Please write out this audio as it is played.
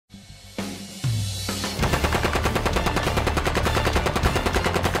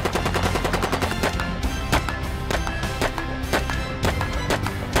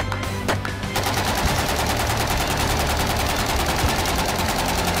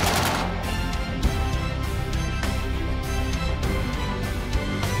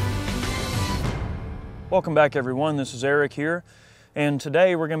Welcome back everyone, this is Eric here, and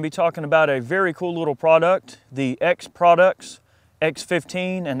today we're going to be talking about a very cool little product, the X Products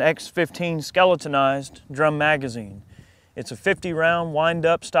X-15 and X-15 skeletonized drum magazine. It's a 50 round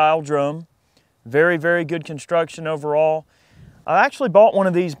wind-up style drum, very good construction overall. I actually bought one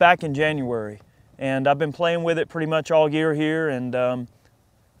of these back in January, and I've been playing with it pretty much all year here, and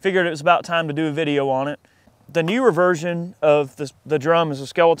figured it was about time to do a video on it. The newer version of the drum is a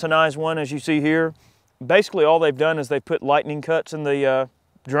skeletonized one, as you see here. Basically all they've done is they put lightning cuts in the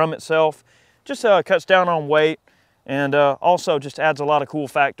drum itself. Just cuts down on weight, and also just adds a lot of cool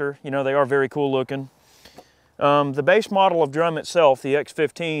factor. You know, they are very cool looking. The base model of drum itself, the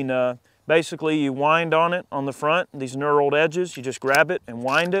X-15, basically you wind on it on the front, these knurled edges, you just grab it and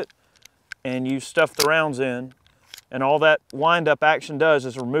wind it, and you stuff the rounds in. And all that wind up action does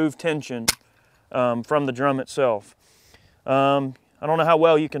is remove tension from the drum itself. I don't know how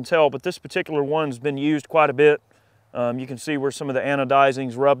well you can tell, but this particular one's been used quite a bit. You can see where some of the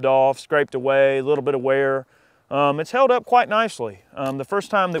anodizing's rubbed off, scraped away, a little bit of wear. It's held up quite nicely. The first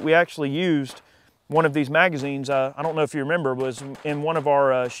time that we actually used one of these magazines, I don't know if you remember, was in one of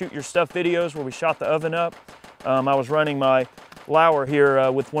our Shoot Your Stuff videos where we shot the oven up. I was running my Lauer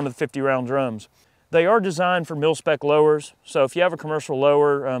here with one of the 50 round drums. They are designed for mil-spec lowers, so if you have a commercial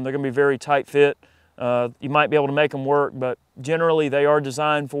lower, they're going to be very tight fit. You might be able to make them work, but generally they are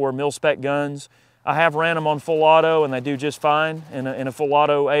designed for mil-spec guns. I have ran them on full auto, and they do just fine in a full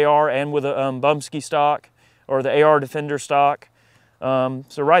auto AR and with a Bumpski stock or the AR Defender stock. So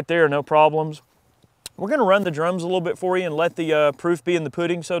right there, no problems. We're going to run the drums a little bit for you and let the proof be in the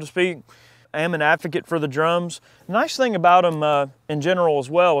pudding, so to speak. I am an advocate for the drums. The nice thing about them in general as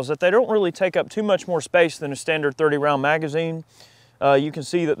well is that they don't really take up too much more space than a standard 30 round magazine. You can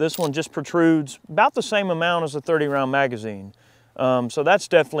see that this one just protrudes about the same amount as a 30 round magazine. So that's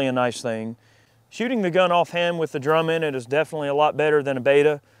definitely a nice thing. Shooting the gun offhand with the drum in it is definitely a lot better than a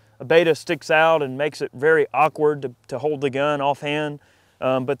beta. A beta sticks out and makes it very awkward to hold the gun offhand.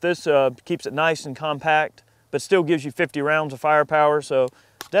 But this keeps it nice and compact, but still gives you 50 rounds of firepower. So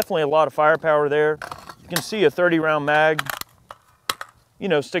definitely a lot of firepower there. You can see a 30 round mag, you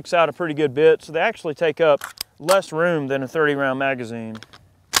know, sticks out a pretty good bit. So they actually take up less room than a 30 round magazine.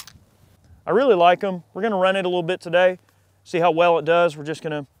 I really like them. We're going to run it a little bit today, see how well it does. We're just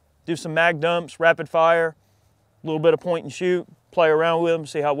going to do some mag dumps, rapid fire, a little bit of point and shoot, play around with them,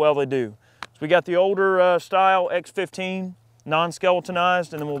 see how well they do. So we got the older style X-15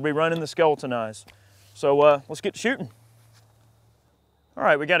 non-skeletonized, and then we'll be running the skeletonized. So let's get shooting. All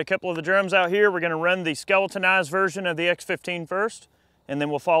right, we got a couple of the drums out here. We're going to run the skeletonized version of the X-15 first, and then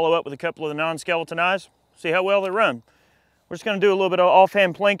we'll follow up with a couple of the non-skeletonized. See how well they run. We're just going to do a little bit of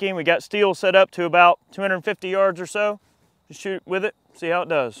offhand plinking. We got steel set up to about 250 yards or so. Just shoot with it, see how it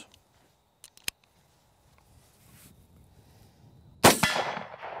does.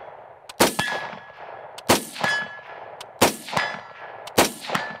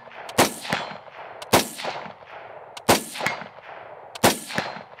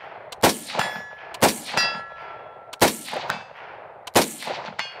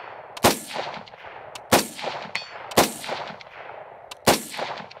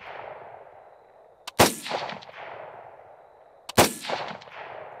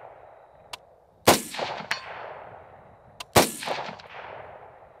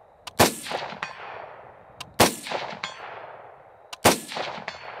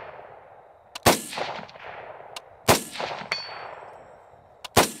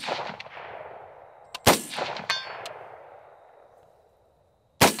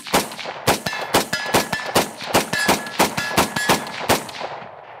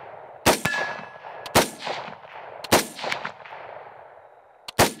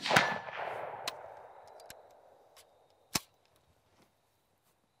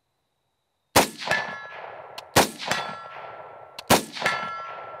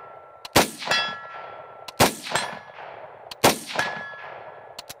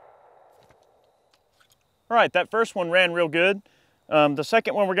 All right, that first one ran real good. The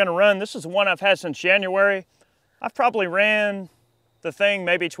second one we're gonna run, this is the one I've had since January. I've probably ran the thing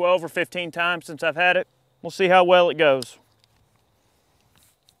maybe 12 or 15 times since I've had it. We'll see how well it goes.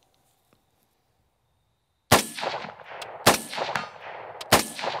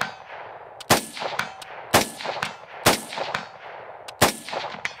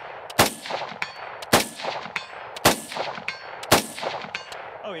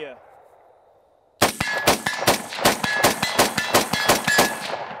 Oh yeah.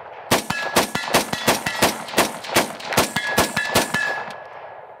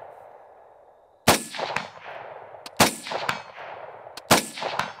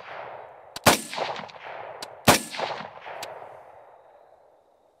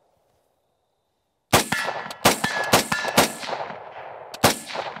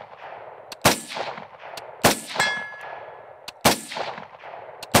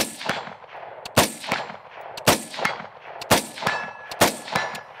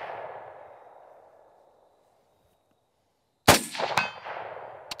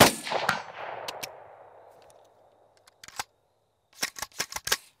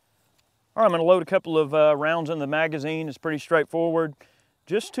 All right, I'm going to load a couple of rounds in the magazine. It's pretty straightforward.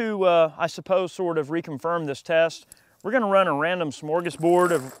 Just to, I suppose, sort of reconfirm this test, we're going to run a random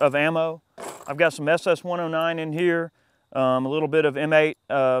smorgasbord of ammo. I've got some SS109 in here, a little bit of M8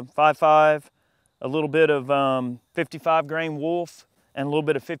 55, a little bit of 55 grain Wolf, and a little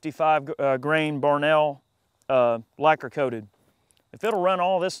bit of 55 grain Barnell lacquer coated. If it'll run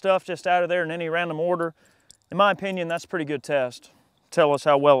all this stuff just out of there in any random order, in my opinion, that's a pretty good test. Tell us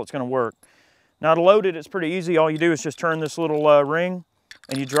how well it's going to work. Now to load it, it's pretty easy. All you do is just turn this little ring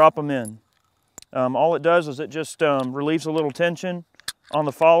and you drop them in. All it does is it just relieves a little tension on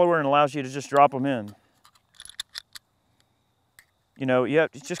the follower and allows you to just drop them in. You know, you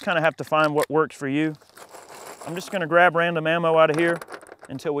just kind of have to find what works for you. I'm just going to grab random ammo out of here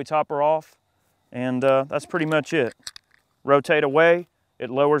until we top her off, and that's pretty much it. Rotate away,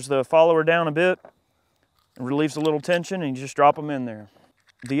 it lowers the follower down a bit, and relieves a little tension, and you just drop them in there.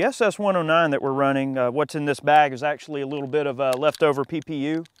 The SS109 that we're running, what's in this bag is actually a little bit of leftover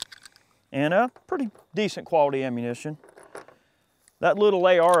PPU and pretty decent quality ammunition. That little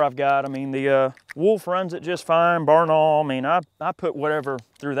AR I've got, I mean, the Wolf runs it just fine, Barnall, I mean, I put whatever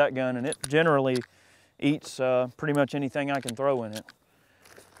through that gun and it generally eats pretty much anything I can throw in it.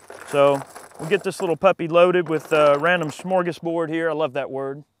 So we'll get this little puppy loaded with random smorgasbord here. I love that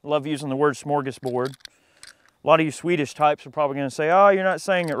word. I love using the word smorgasbord. A lot of you Swedish types are probably going to say, oh, you're not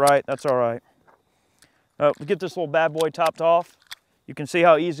saying it right. That's all right. We'll get this little bad boy topped off. You can see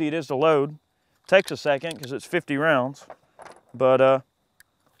how easy it is to load. Takes a second because it's 50 rounds. But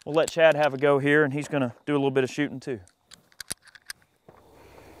we'll let Chad have a go here, and he's going to do a little bit of shooting too.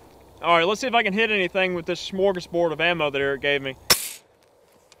 All right, let's see if I can hit anything with this smorgasbord of ammo that Eric gave me.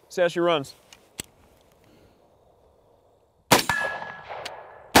 See how she runs.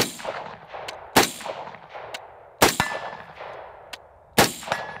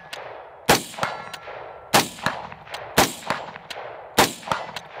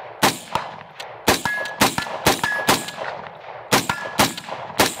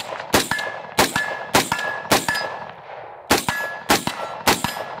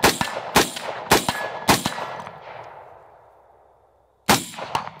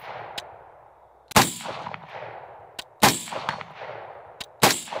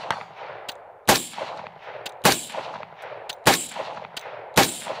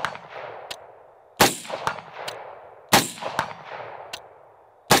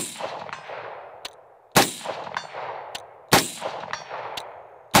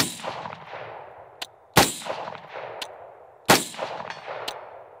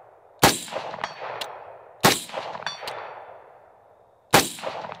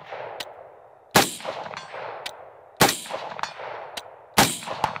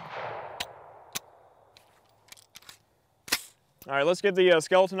 All right, let's give the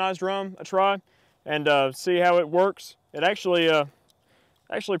skeletonized drum a try and see how it works. It actually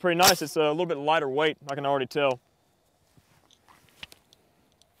pretty nice. It's a little bit lighter weight, I can already tell.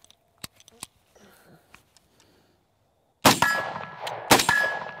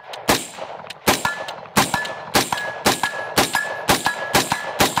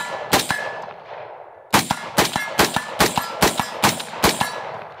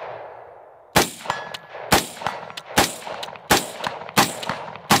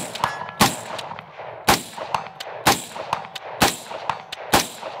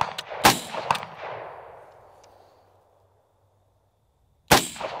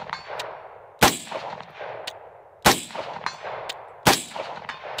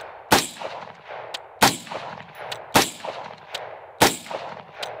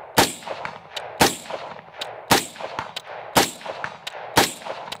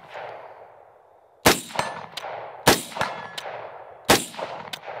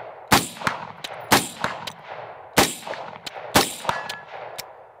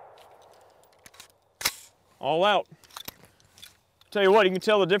 All out. Tell you what, you can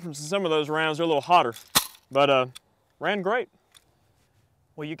tell the difference in some of those rounds. They're a little hotter, but ran great.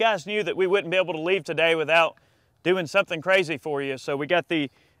 Well, you guys knew that we wouldn't be able to leave today without doing something crazy for you. So we got the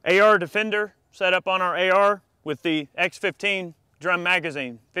AR Defender set up on our AR with the X-15 drum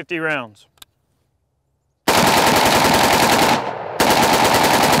magazine, 50 rounds.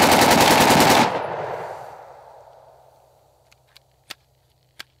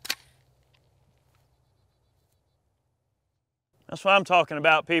 That's what I'm talking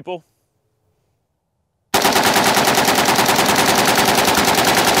about, people.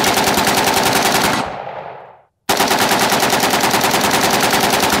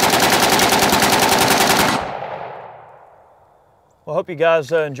 Well, I hope you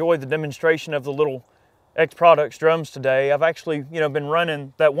guys enjoyed the demonstration of the little X Products drums today. I've actually, been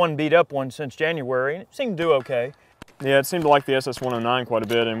running that one beat up one since January, and it seemed to do okay. Yeah, it seemed to like the SS109 quite a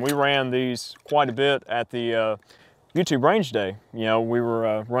bit, and we ran these quite a bit at the YouTube range day. We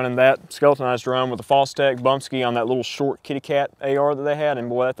were running that skeletonized drum with the Falstech Bumpski on that little short kitty cat AR that they had, and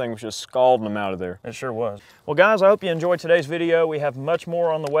boy, that thing was just scalding them out of there. It sure was. Well guys, I hope you enjoyed today's video. We have much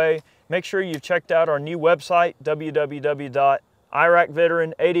more on the way. Make sure you've checked out our new website,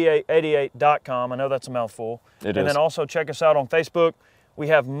 www.iraqveteran8888.com. I know that's a mouthful. It is. And then also check us out on Facebook. We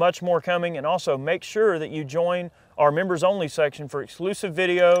have much more coming, and also make sure that you join our members only section for exclusive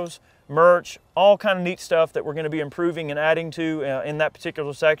videos, merch, all kind of neat stuff that we're going to be improving and adding to in that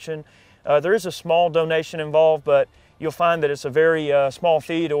particular section. There is a small donation involved, but you'll find that it's a very small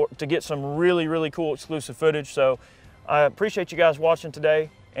fee to get some really, really cool exclusive footage. So I appreciate you guys watching today,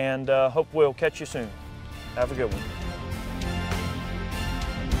 and hope we'll catch you soon. Have a good one.